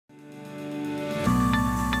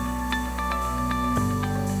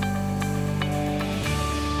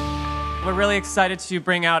we're really excited to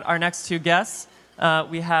bring out our next two guests.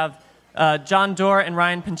 We have Doerr and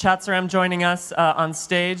Ryan Panchadsaram joining us on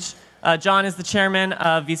stage. John is the chairman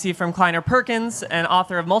of VC firm Kleiner Perkins and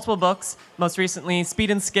author of multiple books, most recently Speed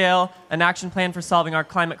and Scale, an action plan for solving our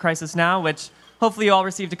climate crisis now, which hopefully you all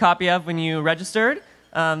received a copy of when you registered.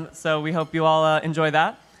 So we hope you all enjoy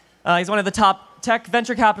that. He's one of the top tech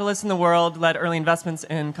venture capitalists in the world, led early investments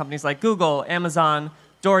in companies like Google, Amazon,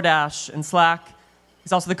 DoorDash, and Slack.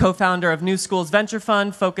 He's also the co-founder of New Schools Venture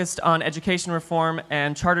Fund, focused on education reform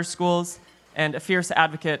and charter schools, and a fierce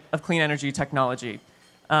advocate of clean energy technology.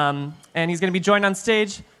 And he's going to be joined on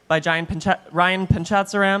stage by Ryan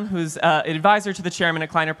Panchadsaram, who's an advisor to the chairman at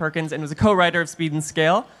Kleiner Perkins and was a co-writer of Speed and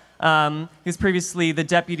Scale. He was previously the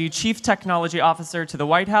deputy chief technology officer to the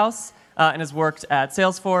White House and has worked at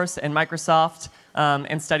Salesforce and Microsoft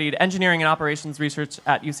and studied engineering and operations research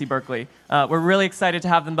at UC Berkeley. We're really excited to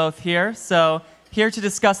have them both here. So here to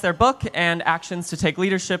discuss their book and actions to take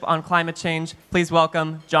leadership on climate change, please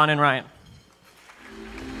welcome John and Ryan.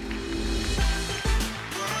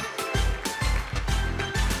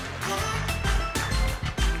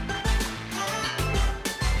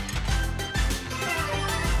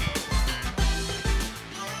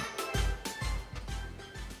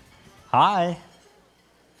 Hi.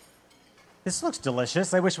 This looks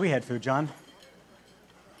delicious. I wish we had food, John.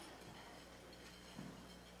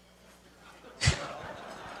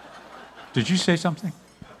 Did you say something?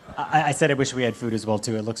 I said I wish we had food as well,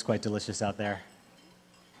 too. It looks quite delicious out there.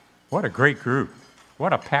 What a great group.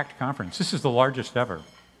 What a packed conference. This is the largest ever,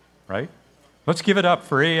 right? Let's give it up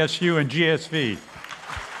for ASU and GSV.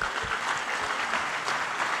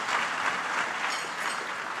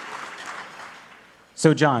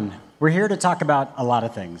 So, John, we're here to talk about a lot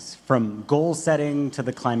of things, from goal setting to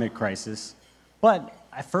the climate crisis. But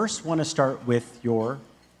I first want to start with your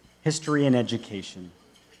history and education.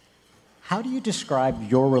 How do you describe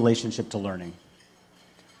your relationship to learning?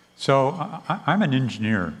 So I'm an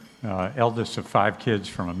engineer, eldest of 5 kids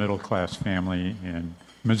from a middle-class family in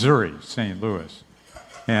Missouri, St. Louis.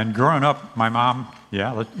 And growing up, my mom,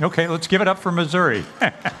 let's give it up for Missouri.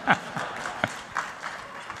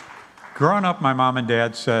 Growing up, my mom and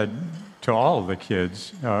dad said to all of the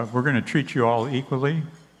kids, we're going to treat you all equally,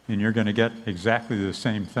 and you're going to get exactly the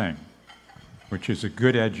same thing, which is a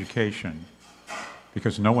good education,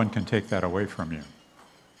 because no one can take that away from you.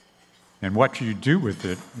 And what you do with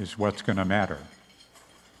it is what's going to matter.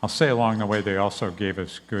 I'll say along the way, they also gave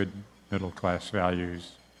us good middle-class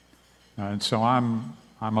values. And so I'm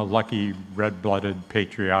a lucky, red-blooded,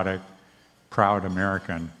 patriotic, proud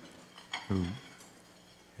American who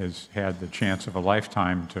has had the chance of a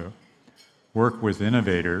lifetime to work with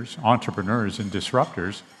innovators, entrepreneurs, and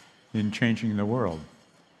disruptors in changing the world.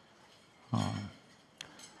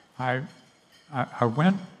 I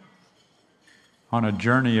went on a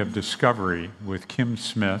journey of discovery with Kim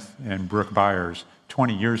Smith and Brooke Byers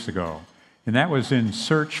 20 years ago, and that was in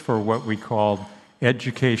search for what we called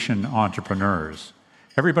education entrepreneurs.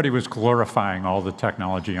 Everybody was glorifying all the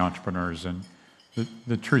technology entrepreneurs, and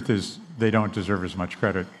the truth is they don't deserve as much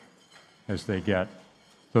credit as they get,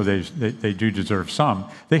 though they do deserve some.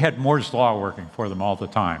 They had Moore's Law working for them all the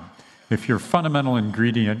time. If your fundamental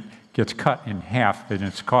ingredient gets cut in half in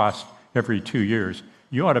its cost every 2 years,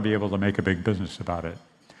 you ought to be able to make a big business about it.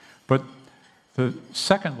 But the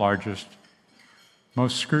second largest,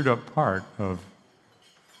 most screwed up part of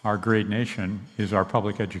our great nation is our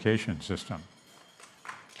public education system.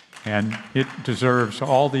 And it deserves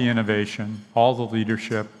all the innovation, all the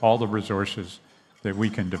leadership, all the resources that we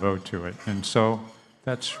can devote to it. And so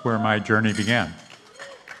that's where my journey began.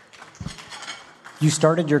 You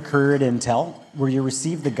started your career at Intel, where you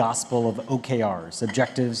received the gospel of OKRs,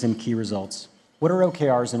 objectives and key results. What are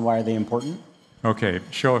OKRs and why are they important? Okay,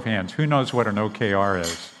 show of hands. Who knows what an OKR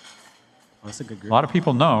is? Well, that's a good group. A lot of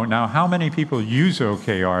people know. Now, how many people use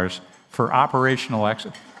OKRs for operational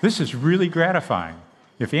excellence? This is really gratifying.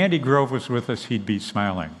 If Andy Grove was with us, he'd be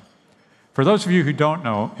smiling. For those of you who don't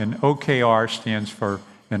know, an OKR stands for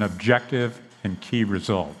an objective and key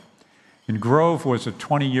result. And Grove was a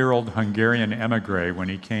 20-year-old Hungarian emigre when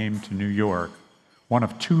he came to New York, one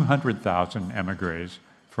of 200,000 emigres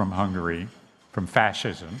from Hungary, from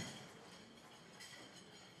fascism,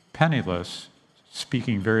 penniless,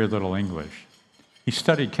 speaking very little English. He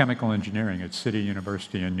studied chemical engineering at City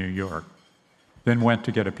University in New York, then went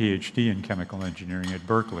to get a PhD in chemical engineering at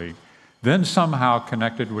Berkeley, then somehow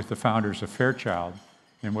connected with the founders of Fairchild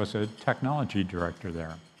and was a technology director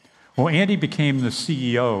there. Well, Andy became the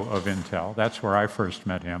CEO of Intel. That's where I first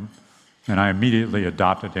met him, and I immediately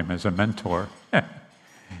adopted him as a mentor.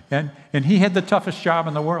 And he had the toughest job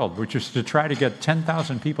in the world, which is to try to get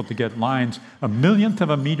 10,000 people to get lines a millionth of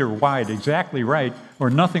a meter wide exactly right, or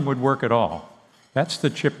nothing would work at all. That's the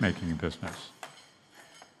chip-making business.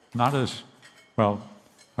 Not as, well,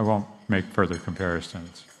 I won't make further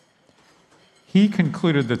comparisons. He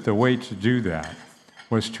concluded that the way to do that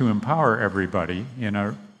was to empower everybody in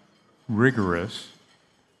a rigorous,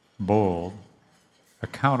 bold,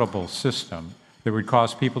 accountable system that would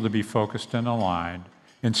cause people to be focused and aligned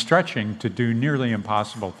and stretching to do nearly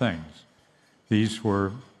impossible things. These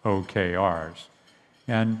were OKRs.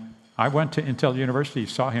 And I went to Intel University,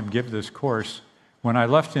 saw him give this course. When I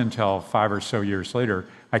left Intel 5 or so years later,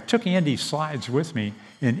 I took Andy's slides with me,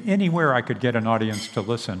 and anywhere I could get an audience to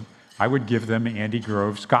listen, I would give them Andy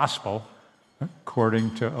Grove's gospel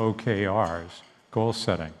according to OKRs, goal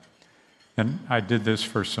setting. And I did this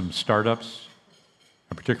for some startups,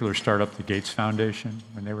 a particular startup, the Gates Foundation,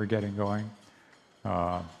 when they were getting going.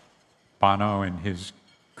 Bono and his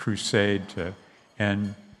crusade to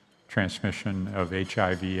end transmission of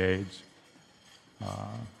HIV/AIDS.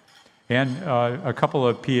 And a couple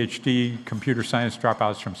of PhD computer science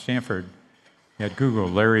dropouts from Stanford at Google,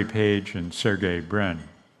 Larry Page and Sergey Brin.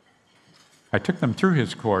 I took them through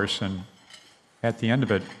his course and at the end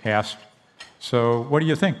of it asked, so what do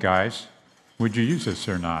you think, guys? Would you use this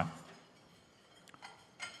or not?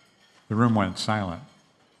 The room went silent.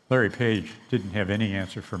 Larry Page didn't have any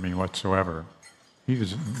answer for me whatsoever. He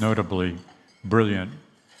was notably brilliant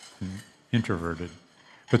and introverted.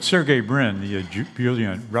 But Sergey Brin, the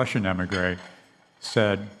ebullient Russian emigre,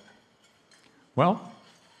 said, well,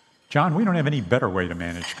 John, we don't have any better way to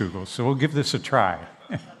manage Google, so we'll give this a try.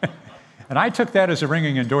 And I took that as a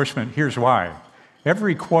ringing endorsement. Here's why.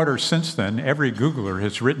 Every quarter since then, every Googler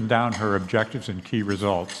has written down her objectives and key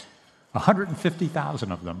results,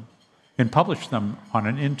 150,000 of them, and published them on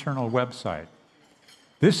an internal website.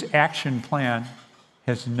 This action plan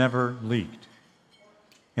has never leaked.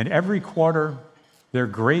 And every quarter, they're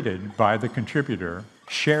graded by the contributor,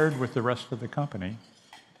 shared with the rest of the company,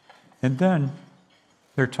 and then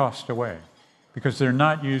they're tossed away because they're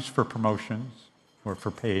not used for promotions or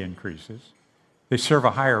for pay increases. They serve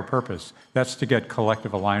a higher purpose. That's to get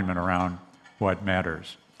collective alignment around what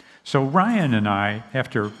matters. So Ryan and I,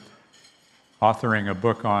 after authoring a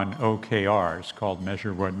book on OKRs called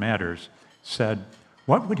Measure What Matters, said,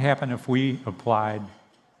 what would happen if we applied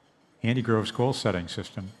Andy Grove's goal-setting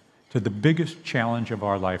system to the biggest challenge of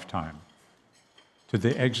our lifetime, to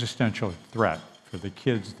the existential threat for the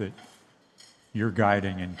kids that you're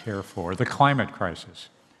guiding and care for, the climate crisis.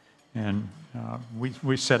 And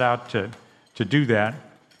we set out to do that,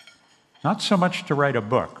 not so much to write a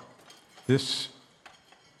book. This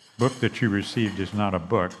book that you received is not a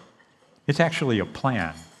book. It's actually a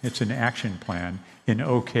plan. It's an action plan in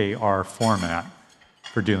OKR format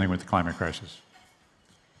for dealing with the climate crisis.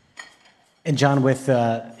 And John, with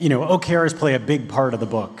OKRs play a big part of the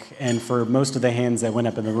book. And for most of the hands that went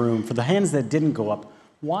up in the room, for the hands that didn't go up,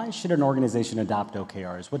 why should an organization adopt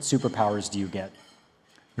OKRs? What superpowers do you get?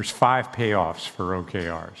 There's 5 payoffs for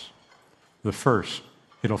OKRs. The first,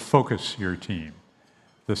 it'll focus your team.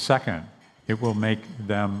 The second, it will make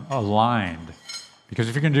them aligned. Because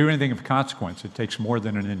if you're going to do anything of consequence, it takes more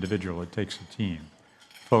than an individual. It takes a team.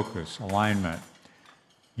 Focus, alignment.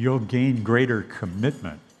 You'll gain greater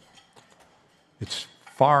commitment. It's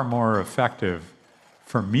far more effective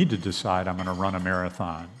for me to decide I'm going to run a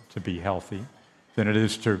marathon to be healthy than it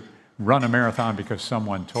is to run a marathon because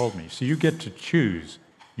someone told me. So you get to choose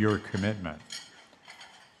your commitment.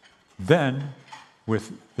 Then,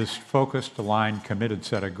 with this focused, aligned, committed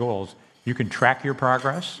set of goals, you can track your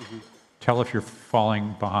progress, tell if you're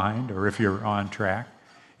falling behind or if you're on track.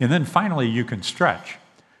 And then finally, you can stretch.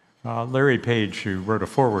 Larry Page, who wrote a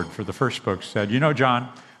foreword for the first book, said, you know,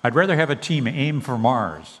 John, I'd rather have a team aim for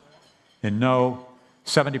Mars and know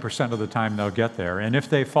 70% of the time they'll get there. And if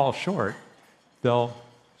they fall short, they'll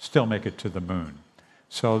still make it to the moon.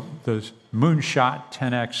 So the moonshot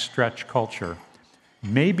 10x stretch culture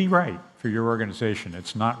may be right for your organization.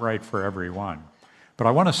 It's not right for everyone. But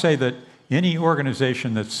I want to say that any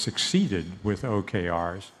organization that's succeeded with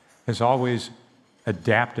OKRs has always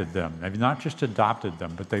adapted them. They've not just adopted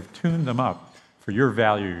them, but they've tuned them up for your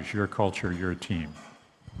values, your culture, your team.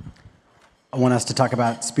 I want us to talk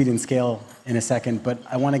about speed and scale in a second, but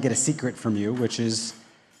I want to get a secret from you, which is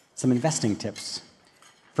some investing tips.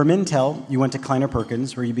 From Intel, you went to Kleiner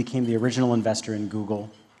Perkins, where you became the original investor in Google,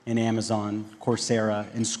 in Amazon,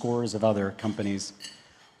 Coursera, and scores of other companies.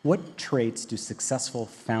 What traits do successful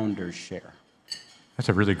founders share? That's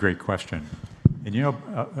a really great question. And you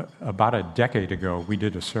know, about a decade ago, we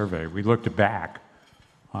did a survey. We looked back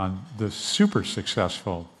on the super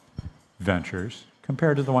successful ventures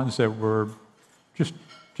compared to the ones that were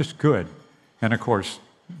just good, and of course,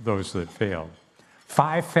 those that failed.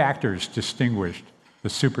 5 factors distinguished the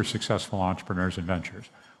super successful entrepreneurs and ventures.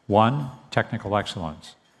 1, technical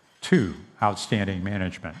excellence. 2, outstanding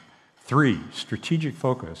management. 3, strategic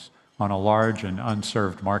focus on a large and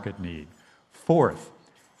unserved market need. 4th,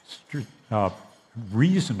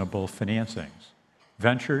 reasonable financings.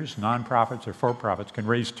 Ventures, nonprofits, or for-profits can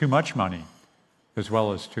raise too much money as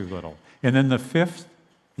well as too little. And then the 5th,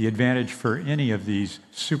 the advantage for any of these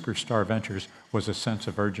superstar ventures was a sense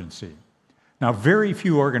of urgency. Now, very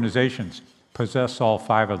few organizations possess all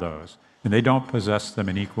 5 of those, and they don't possess them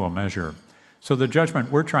in equal measure. So the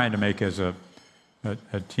judgment we're trying to make as a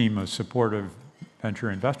team of supportive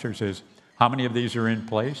venture investors is, how many of these are in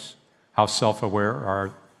place? How self-aware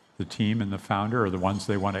are the team and the founder, or the ones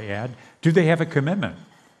they want to add? Do they have a commitment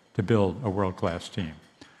to build a world-class team?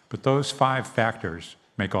 But those 5 factors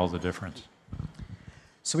make all the difference.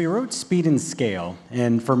 So we wrote Speed and Scale,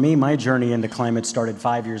 and for me, my journey into climate started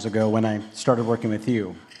 5 years ago when I started working with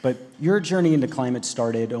you. But your journey into climate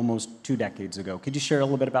started almost 2 decades ago. Could you share a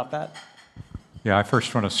little bit about that? Yeah, I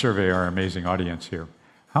first want to survey our amazing audience here.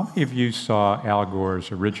 How many of you saw Al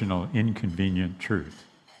Gore's original Inconvenient Truth?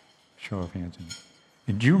 Show of hands.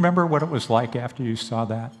 And do you remember what it was like after you saw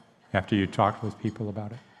that, after you talked with people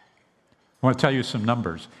about it? I want to tell you some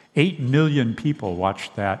numbers. 8 million people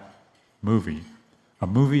watched that movie, a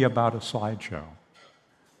movie about a slideshow,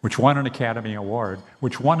 which won an Academy Award,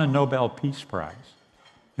 which won a Nobel Peace Prize.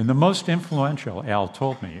 And the most influential, Al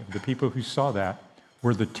told me, of the people who saw that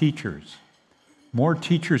were the teachers. More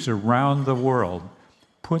teachers around the world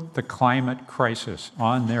put the climate crisis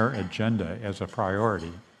on their agenda as a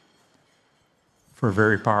priority for a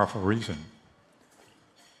very powerful reason.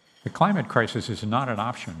 The climate crisis is not an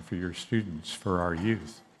option for your students, for our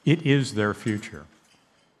youth. It is their future.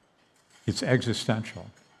 It's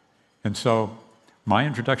existential. And so my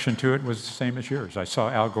introduction to it was the same as yours. I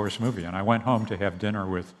saw Al Gore's movie, and I went home to have dinner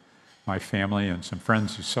with my family and some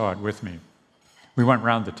friends who saw it with me. We went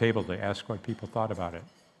around the table to ask what people thought about it.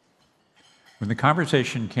 When the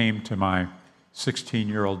conversation came to my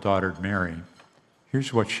 16-year-old daughter, Mary,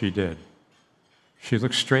 here's what she did. She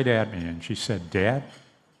looked straight at me and she said, "Dad,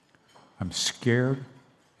 I'm scared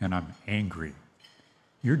and I'm angry.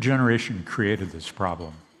 Your generation created this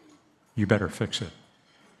problem. You better fix it."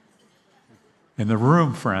 And the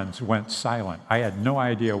room, friends, went silent. I had no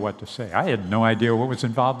idea what to say. I had no idea what was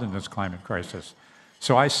involved in this climate crisis.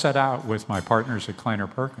 So I set out with my partners at Kleiner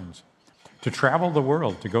Perkins to travel the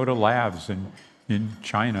world, to go to labs in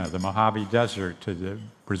China, the Mojave Desert, to the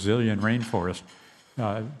Brazilian rainforest,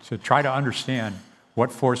 to try to understand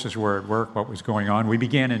what forces were at work, what was going on. We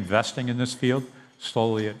began investing in this field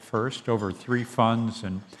slowly at first, over 3 funds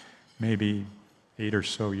and maybe 8 or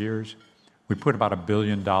so years. We put about $1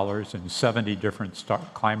 billion in 70 different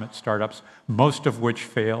climate startups, most of which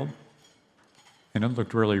failed, and it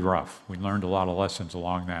looked really rough. We learned a lot of lessons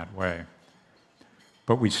along that way.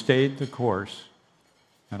 But we stayed the course,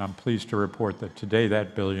 and I'm pleased to report that today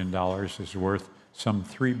that $1 billion is worth some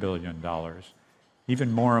 $3 billion.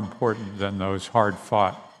 Even more important than those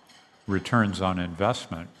hard-fought returns on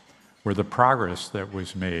investment were the progress that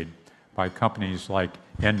was made by companies like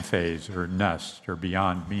Enphase or Nest or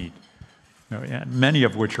Beyond Meat, many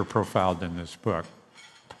of which are profiled in this book.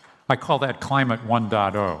 I call that Climate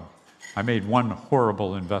 1.0. I made one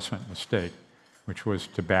horrible investment mistake, which was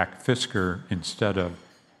to back Fisker instead of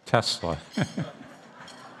Tesla.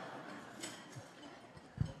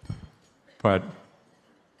 But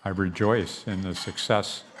I rejoice in the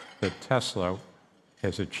success that Tesla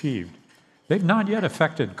has achieved. They've not yet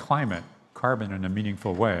affected carbon in a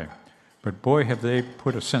meaningful way, but boy, have they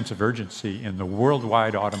put a sense of urgency in the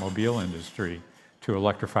worldwide automobile industry to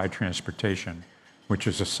electrify transportation, which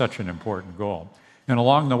is such an important goal. And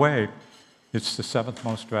along the way, it's the 7th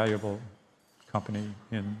most valuable company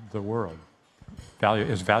in the world,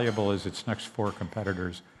 as valuable as its next 4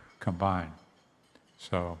 competitors combined.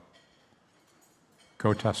 So,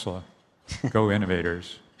 go Tesla, go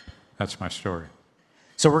innovators. That's my story.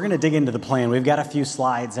 So we're going to dig into the plan. We've got a few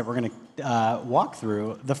slides that we're going to walk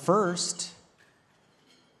through. The first,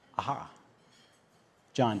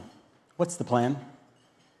 John, what's the plan?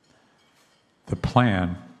 The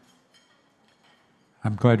plan,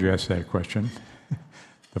 I'm glad you asked that question.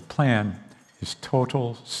 The plan is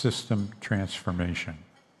total system transformation.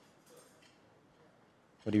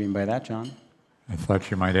 What do you mean by that, John? I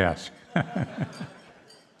thought you might ask.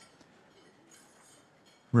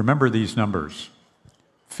 Remember these numbers: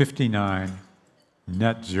 59,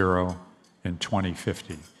 net zero in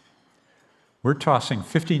 2050. We're tossing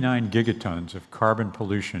 59 gigatons of carbon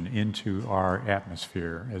pollution into our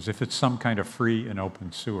atmosphere as if it's some kind of free and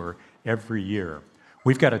open sewer every year.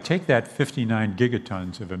 We've got to take that 59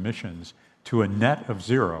 gigatons of emissions to a net of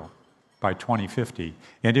zero by 2050,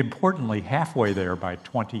 and importantly, halfway there by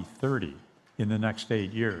 2030 in the next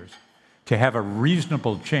 8 years, to have a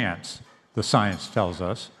reasonable chance, the science tells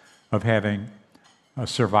us, of having a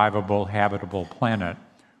survivable, habitable planet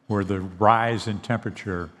where the rise in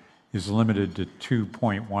temperature is limited to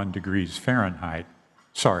 2.1 degrees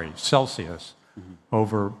Celsius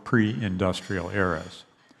over pre-industrial eras.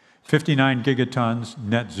 59 gigatons,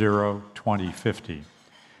 net zero, 2050.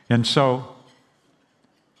 And so,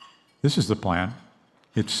 this is the plan.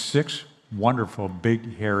 It's 6 wonderful,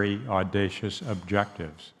 big, hairy, audacious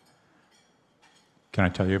objectives. Can I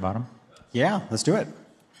tell you about them? Yeah, let's do it.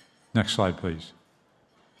 Next slide, please.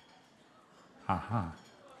 Aha.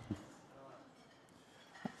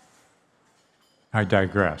 I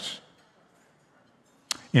digress.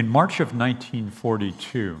 In March of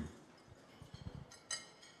 1942,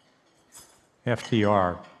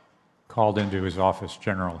 FDR called into his office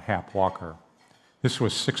General Hap Walker. This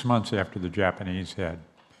was 6 months after the Japanese had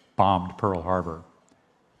bombed Pearl Harbor.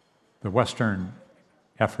 The Western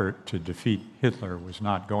effort to defeat Hitler was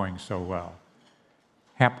not going so well.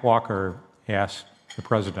 Hap Walker asked the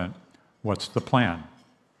president, "What's the plan?"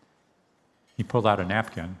 He pulled out a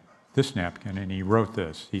napkin, this napkin, and he wrote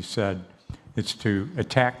this. He said, it's to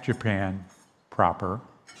attack Japan proper,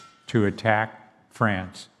 to attack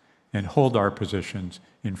France, and hold our positions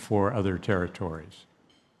in 4 other territories.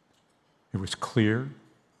 It was clear,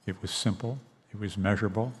 it was simple, it was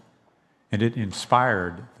measurable, and it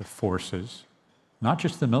inspired the forces, not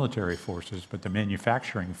just the military forces, but the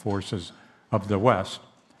manufacturing forces of the West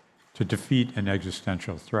to defeat an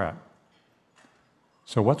existential threat.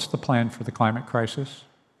 So what's the plan for the climate crisis?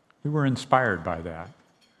 We were inspired by that.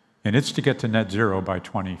 And it's to get to net zero by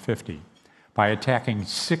 2050 by attacking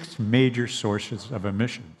 6 major sources of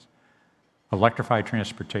emissions: electrify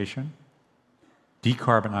transportation,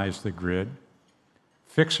 decarbonize the grid,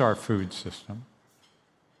 fix our food system,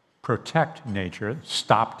 protect nature,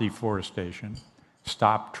 stop deforestation,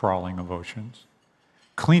 stop trawling of oceans,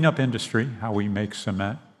 clean up industry, how we make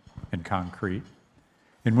cement and concrete,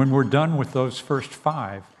 and when we're done with those first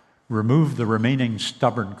 5, remove the remaining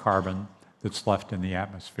stubborn carbon that's left in the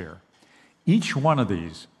atmosphere. Each one of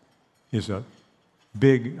these is a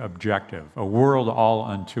big objective, a world all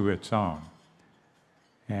unto its own.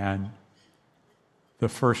 And the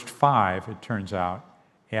first 5, it turns out,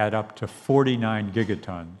 add up to 49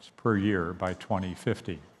 gigatons per year by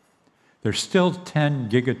 2050. There's still 10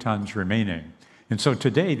 gigatons remaining. And so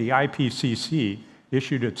today, the IPCC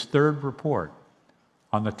issued its 3rd report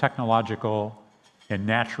on the technological and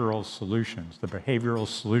natural solutions, the behavioral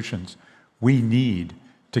solutions we need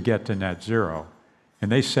to get to net zero. And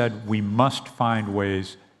they said we must find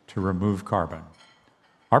ways to remove carbon.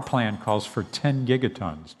 Our plan calls for 10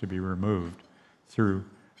 gigatons to be removed through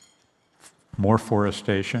more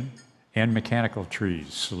forestation and mechanical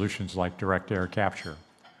trees, solutions like direct air capture.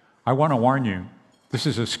 I want to warn you, this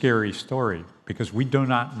is a scary story because we do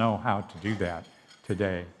not know how to do that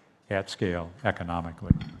today at scale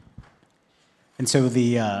economically. And so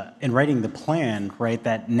in writing the plan, right,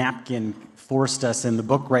 that napkin forced us in the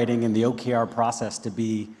book writing and the OKR process to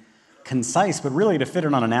be concise, but really to fit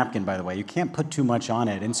it on a napkin, by the way. You can't put too much on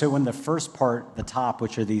it. And so when the first part, the top,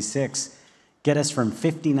 which are these 6, get us from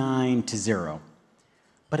 59 to 0.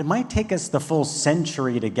 But it might take us the full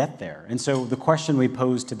century to get there. And so the question we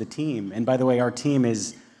pose to the team, and by the way, our team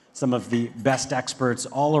is some of the best experts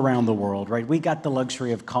all around the world, right? We got the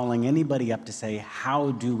luxury of calling anybody up to say, how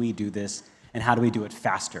do we do this and how do we do it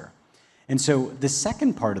faster? And so the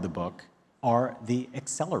second part of the book are the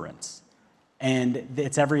accelerants. And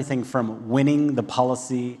it's everything from winning the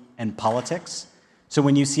policy and politics. So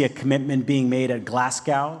when you see a commitment being made at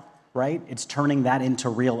Glasgow, right, it's turning that into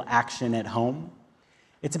real action at home.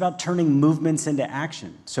 It's about turning movements into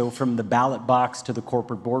action. So from the ballot box to the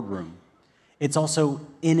corporate boardroom. It's also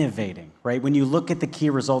innovating, right? When you look at the key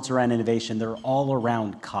results around innovation, they're all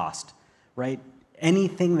around cost, right?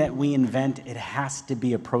 Anything that we invent, it has to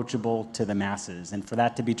be approachable to the masses. And for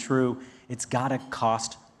that to be true, it's got to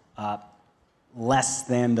cost less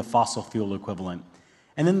than the fossil fuel equivalent.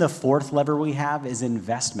 And then the 4th lever we have is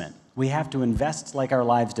investment. We have to invest like our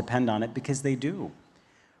lives depend on it because they do,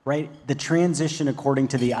 right? The transition, according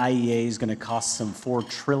to the IEA, is going to cost some $4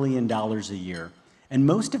 trillion a year. And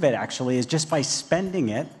most of it actually is just by spending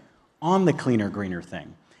it on the cleaner, greener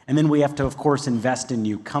thing. And then we have to, of course, invest in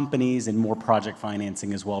new companies and more project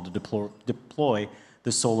financing as well to deploy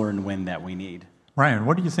the solar and wind that we need. Ryan,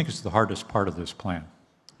 what do you think is the hardest part of this plan?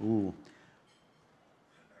 Ooh.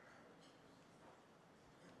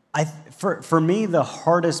 For me, the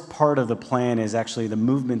hardest part of the plan is actually the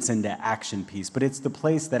movements into action piece, but it's the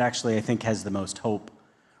place that actually I think has the most hope,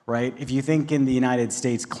 right? If you think in the United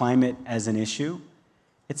States climate as an issue,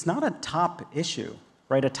 it's not a top issue,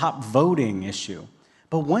 right? A top voting issue.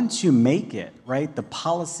 But once you make it, right, the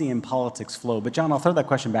policy and politics flow. But John, I'll throw that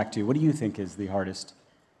question back to you. What do you think is the hardest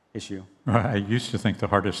issue? I used to think the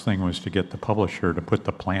hardest thing was to get the publisher to put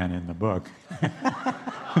the plan in the book.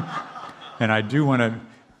 And I do want to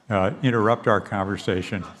interrupt our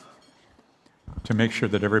conversation to make sure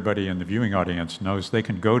that everybody in the viewing audience knows they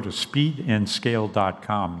can go to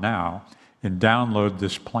speedandscale.com now and download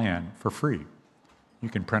this plan for free. You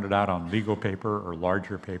can print it out on legal paper or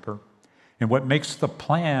larger paper. And what makes the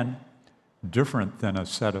plan different than a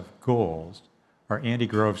set of goals are Andy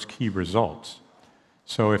Grove's key results.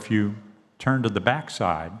 So if you turn to the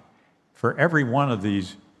backside, for every one of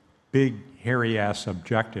these big, hairy-ass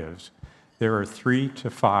objectives, there are 3 to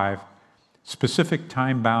 5 specific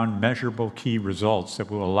time-bound, measurable key results that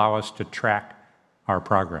will allow us to track our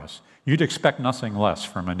progress. You'd expect nothing less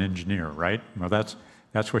from an engineer, right? Well,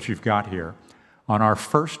 that's what you've got here. On our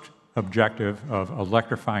first objective of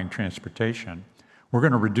electrifying transportation, we're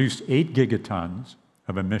going to reduce 8 gigatons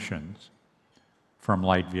of emissions from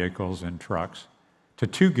light vehicles and trucks to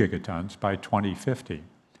 2 gigatons by 2050.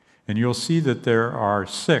 And you'll see that there are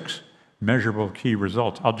 6 measurable key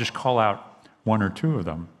results. I'll just call out 1 or 2 of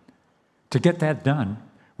them. To get that done,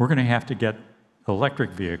 we're going to have to get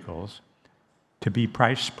electric vehicles to be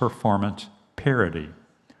price performance parity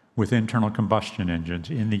with internal combustion engines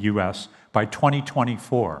in the US by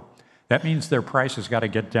 2024. That means their price has got to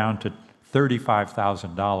get down to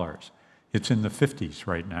 $35,000. It's in the 50s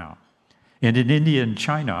right now. And in India and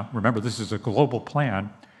China, remember this is a global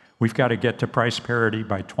plan, we've got to get to price parity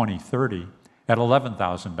by 2030 at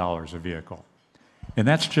 $11,000 a vehicle. And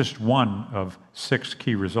that's just one of 6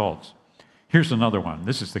 key results. Here's another one.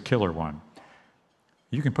 This is the killer one.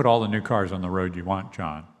 You can put all the new cars on the road you want,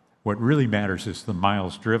 John. What really matters is the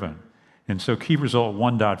miles driven. And so key result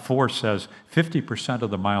 1.4 says 50%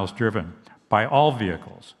 of the miles driven by all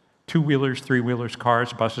vehicles, 2-wheelers, 3-wheelers,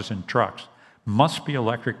 cars, buses, and trucks, must be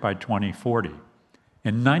electric by 2040,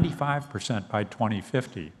 and 95% by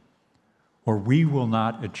 2050, or we will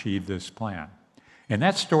not achieve this plan. And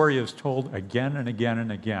that story is told again and again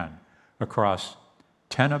and again across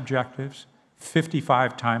 10 objectives,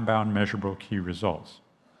 55 time-bound measurable key results.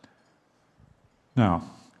 Now,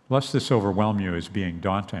 lest this overwhelm you as being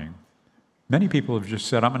daunting, many people have just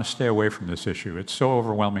said, I'm going to stay away from this issue. It's so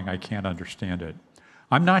overwhelming I can't understand it.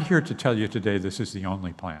 I'm not here to tell you today this is the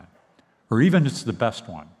only plan, or even it's the best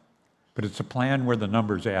one, but it's a plan where the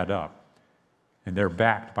numbers add up, and they're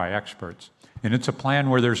backed by experts. And it's a plan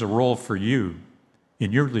where there's a role for you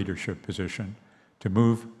in your leadership position to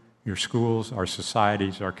move your schools, our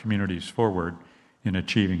societies, our communities forward in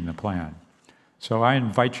achieving the plan. So I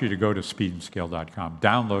invite you to go to speedandscale.com,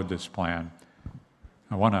 download this plan.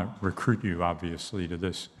 I want to recruit you, obviously, to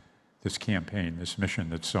this campaign, this mission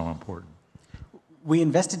that's so important. We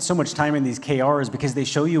invested so much time in these KRs because they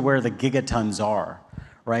show you where the gigatons are,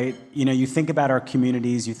 right? You know, you think about our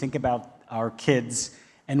communities, you think about our kids,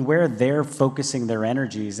 and where they're focusing their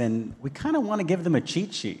energies, and we kind of want to give them a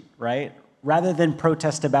cheat sheet, right? Rather than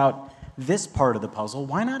protest about this part of the puzzle,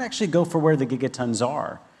 why not actually go for where the gigatons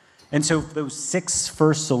are? And so those 6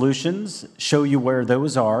 first solutions show you where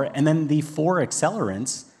those are, and then the 4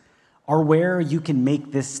 accelerants are where you can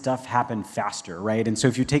make this stuff happen faster, right? And so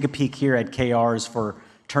if you take a peek here at KRs for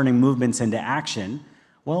turning movements into action,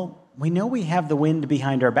 well, we know we have the wind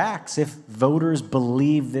behind our backs if voters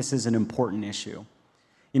believe this is an important issue.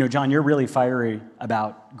 You know, John, you're really fiery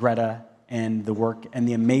about Greta and the work and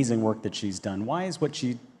the amazing work that she's done. Why is what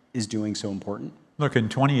she is doing so important? Look, in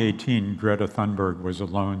 2018, Greta Thunberg was a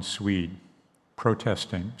lone Swede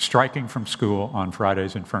protesting, striking from school on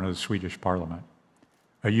Fridays in front of the Swedish parliament.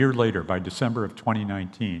 A year later, by December of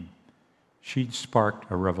 2019, she'd sparked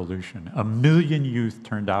a revolution. 1 million youth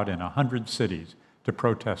turned out in 100 cities to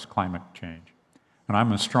protest climate change. And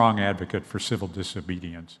I'm a strong advocate for civil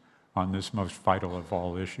disobedience on this most vital of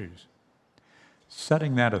all issues.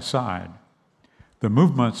 Setting that aside, the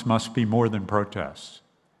movements must be more than protests.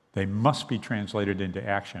 They must be translated into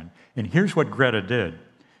action. And here's what Greta did.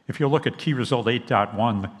 If you look at key result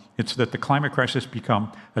 8.1, it's that the climate crisis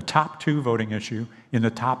become a top 2 voting issue in the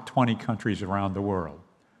top 20 countries around the world.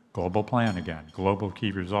 Global plan again, global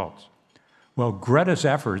key results. Well, Greta's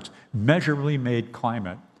efforts measurably made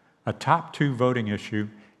climate a top 2 voting issue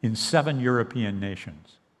in 7 European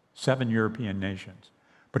nations. 7 European nations.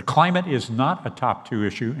 But climate is not a top 2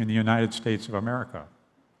 issue in the United States of America.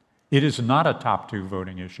 It is not a top 2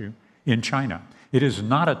 voting issue in China. It is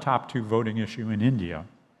not a top 2 voting issue in India.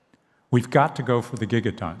 We've got to go for the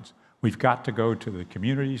gigatons. We've got to go to the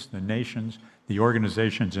communities, the nations, the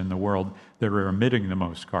organizations in the world that are emitting the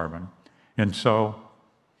most carbon. And so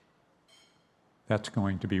that's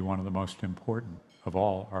going to be one of the most important of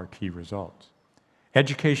all our key results.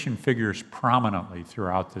 Education figures prominently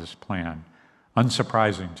throughout this plan,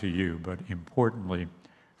 unsurprising to you, but importantly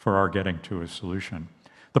for our getting to a solution.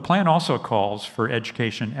 The plan also calls for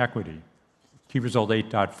education equity. Key result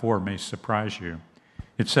 8.4 may surprise you.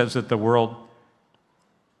 It says that the world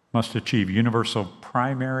must achieve universal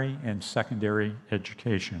primary and secondary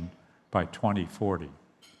education by 2040.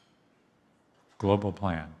 Global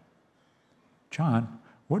plan. John,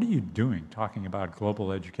 what are you doing talking about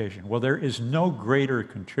global education? Well, there is no greater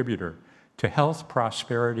contributor to health,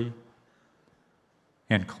 prosperity,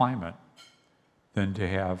 and climate than to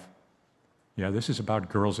have, this is about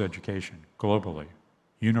girls' education globally,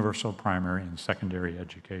 universal primary and secondary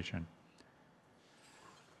education.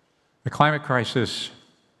 The climate crisis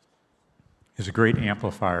is a great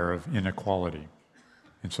amplifier of inequality.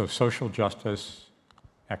 And so social justice,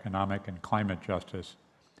 economic and climate justice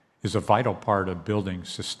is a vital part of building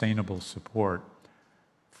sustainable support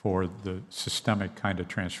for the systemic kind of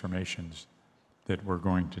transformations that we're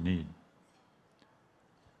going to need.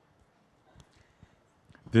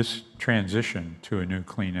 This transition to a new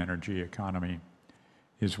clean energy economy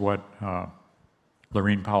is what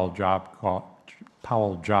Laurene Powell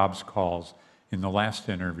Jobs calls, in the last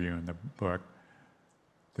interview in the book,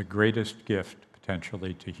 the greatest gift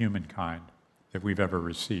potentially to humankind that we've ever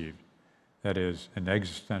received. That is an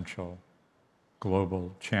existential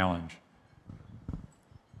global challenge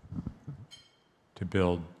to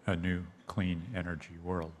build a new clean energy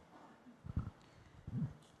world.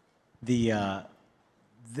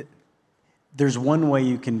 There's one way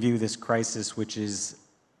you can view this crisis, which is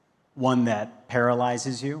one that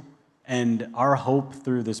paralyzes you. And our hope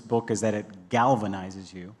through this book is that it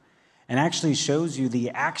galvanizes you and actually shows you the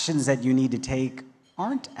actions that you need to take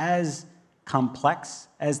aren't as complex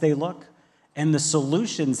as they look. And the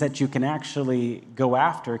solutions that you can actually go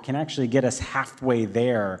after can actually get us halfway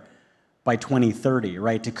there by 2030,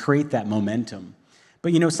 right, to create that momentum.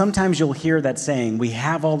 But, sometimes you'll hear that saying, we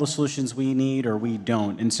have all the solutions we need or we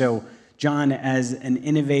don't. And so, John, as an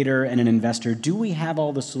innovator and an investor, do we have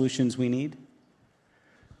all the solutions we need?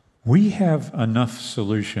 We have enough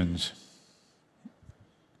solutions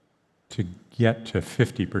to get to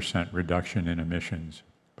 50% reduction in emissions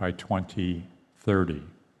by 2030.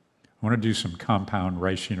 I want to do some compound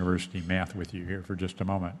Rice University math with you here for just a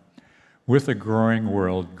moment. With a growing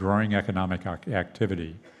world, growing economic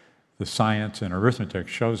activity, the science and arithmetic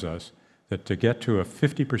shows us that to get to a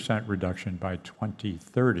 50% reduction by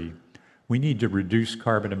 2030, we need to reduce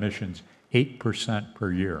carbon emissions 8%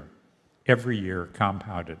 per year, every year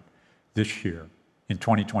compounded. This year, in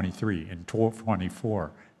 2023, in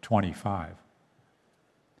 2024, 25.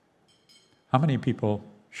 How many people,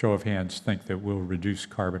 show of hands, think that we'll reduce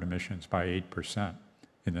carbon emissions by 8%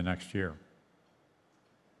 in the next year?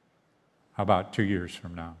 How about 2 years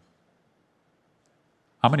from now?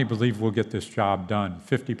 How many believe we'll get this job done,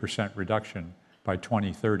 50% reduction by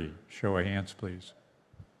 2030? Show of hands, please.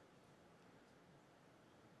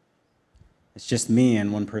 It's just me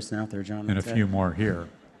and one person out there, John. And a few more here.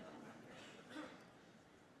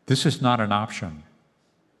 This is not an option.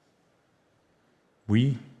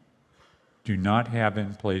 We do not have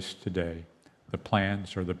in place today the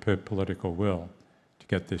plans or the political will to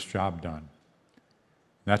get this job done.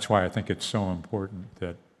 That's why I think it's so important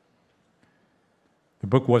that the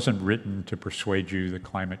book wasn't written to persuade you the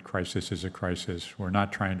climate crisis is a crisis. We're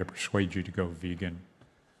not trying to persuade you to go vegan.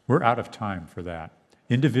 We're out of time for that.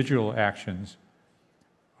 Individual actions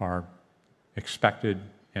are expected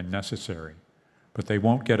and necessary, but they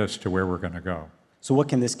won't get us to where we're going to go. So what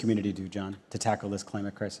can this community do, John, to tackle this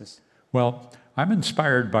climate crisis? Well, I'm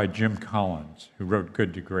inspired by Jim Collins, who wrote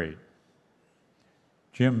Good to Great.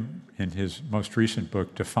 Jim, in his most recent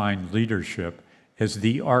book, defined leadership as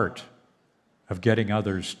the art of getting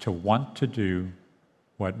others to want to do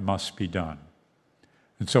what must be done.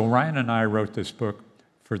 And so Ryan and I wrote this book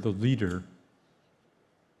for the leader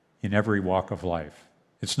in every walk of life.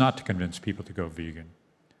 It's not to convince people to go vegan.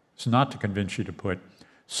 It's not to convince you to put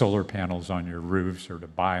solar panels on your roofs or to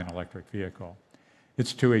buy an electric vehicle.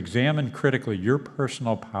 It's to examine critically your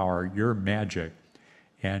personal power, your magic,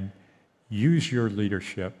 and use your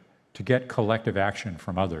leadership to get collective action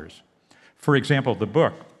from others. For example, the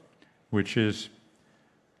book, which is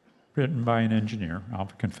written by an engineer,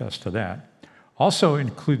 I'll confess to that, Also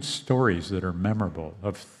includes stories that are memorable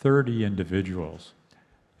of 30 individuals.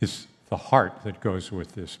 It's the heart that goes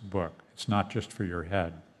with this book. It's not just for your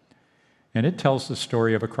head. And it tells the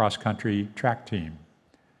story of a cross-country track team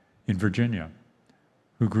in Virginia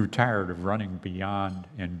who grew tired of running beyond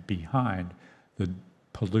and behind the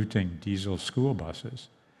polluting diesel school buses.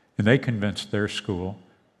 And they convinced their school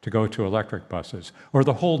to go to electric buses. Or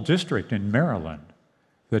the whole district in Maryland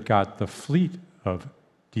that got the fleet of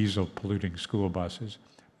diesel polluting school buses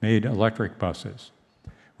made electric buses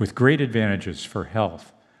with great advantages for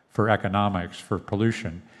health, for economics, for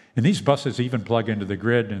pollution. And these buses even plug into the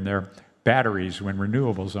grid in their batteries when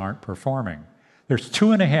renewables aren't performing. There's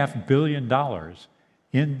 $2.5 billion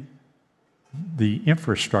in the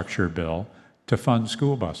infrastructure bill to fund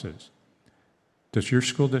school buses. Does your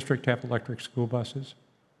school district have electric school buses?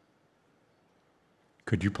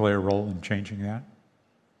 Could you play a role in changing that?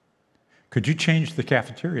 Could you change the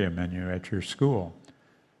cafeteria menu at your school?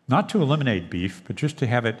 Not to eliminate beef, but just to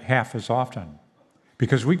have it half as often.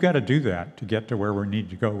 Because we've got to do that to get to where we need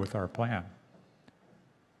to go with our plan.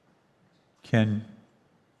 Can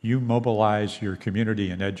you mobilize your community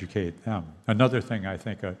and educate them? Another thing I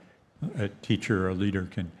think a teacher or a leader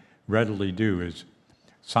can readily do is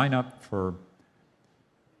sign up for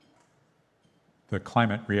the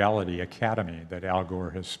Climate Reality Academy that Al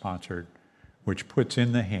Gore has sponsored, which puts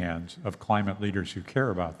in the hands of climate leaders who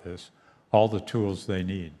care about this all the tools they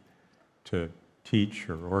need to teach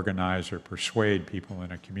or organize or persuade people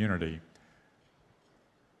in a community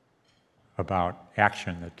about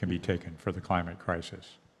action that can be taken for the climate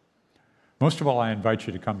crisis. Most of all, I invite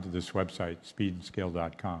you to come to this website,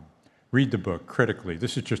 speedandscale.com. Read the book critically.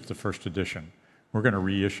 This is just the first edition. We're going to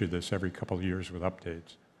reissue this every couple of years with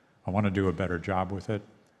updates. I want to do a better job with it.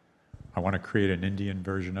 I want to create an Indian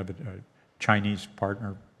version of it, a Chinese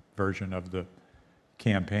partner version of the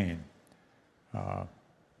campaign.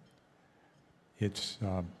 It's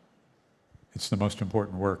the most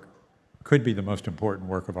important work, could be the most important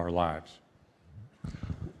work of our lives.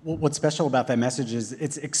 Well, what's special about that message is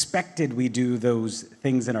it's expected we do those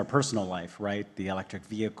things in our personal life, right? The electric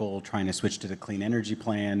vehicle, trying to switch to the clean energy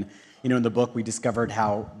plan. You know, in the book we discovered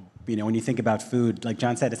how, you know, when you think about food, like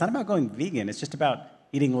John said, it's not about going vegan, it's just about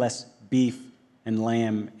eating less beef and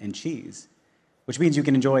lamb and cheese, which means you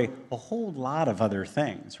can enjoy a whole lot of other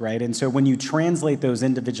things, right? And so when you translate those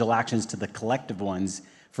individual actions to the collective ones,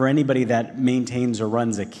 for anybody that maintains or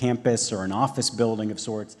runs a campus or an office building of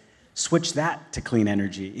sorts, switch that to clean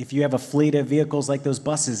energy. If you have a fleet of vehicles like those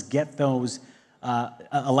buses, get those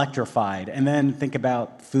electrified. And then think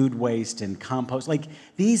about food waste and compost. Like,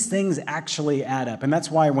 these things actually add up. And that's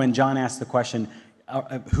why when John asked the question,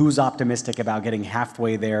 who's optimistic about getting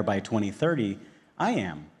halfway there by 2030, I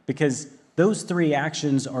am. Because those three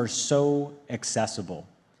actions are so accessible.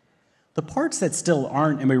 The parts that still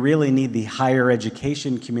aren't, and we really need the higher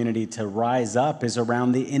education community to rise up, is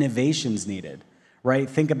around the innovations needed, right?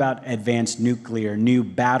 Think about advanced nuclear, new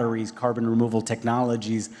batteries, carbon removal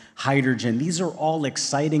technologies, hydrogen. These are all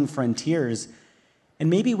exciting frontiers. And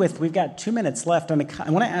maybe we've got 2 minutes left. I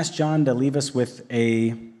want to ask John to leave us with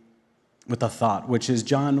a thought, which is,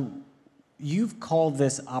 John, you've called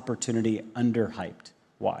this opportunity underhyped.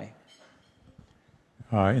 Why?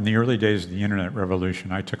 In the early days of the internet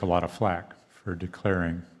revolution, I took a lot of flack for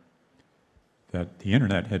declaring that the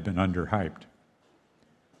internet had been underhyped.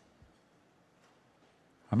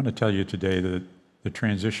 I'm going to tell you today that the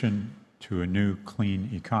transition to a new clean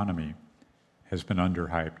economy has been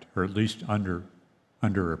underhyped, or at least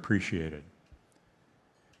underappreciated.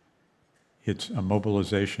 It's a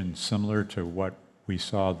mobilization similar to what we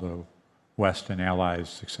saw the West and allies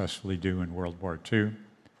successfully do in World War II.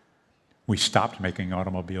 We stopped making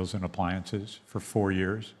automobiles and appliances for 4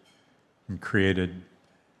 years and created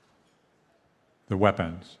the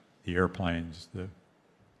weapons, the airplanes, the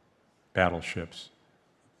battleships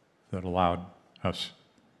that allowed us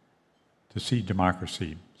to see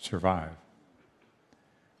democracy survive.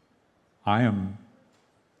 I am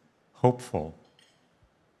hopeful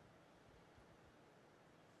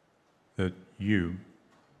that you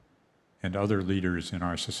and other leaders in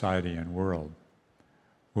our society and world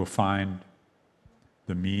will find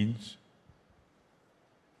the means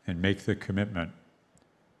and make the commitment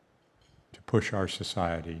to push our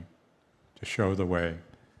society, to show the way,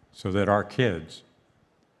 so that our kids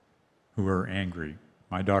who are angry,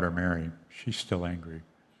 my daughter Mary, she's still angry,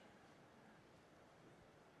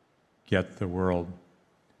 get the world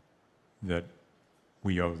that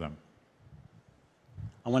we owe them.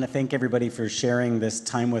 I want to thank everybody for sharing this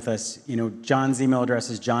time with us. You know, John's email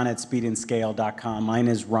address is john@speedandscale.com. Mine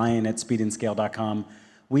is ryan@speedandscale.com.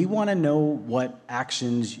 We want to know what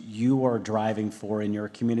actions you are driving for in your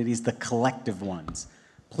communities, the collective ones.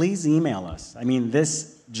 Please email us. I mean,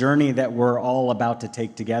 this journey that we're all about to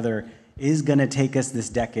take together is going to take us this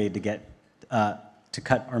decade to get to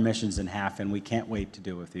cut our emissions in half, and we can't wait to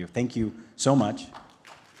do it with you. Thank you so much.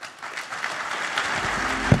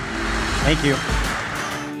 Thank you.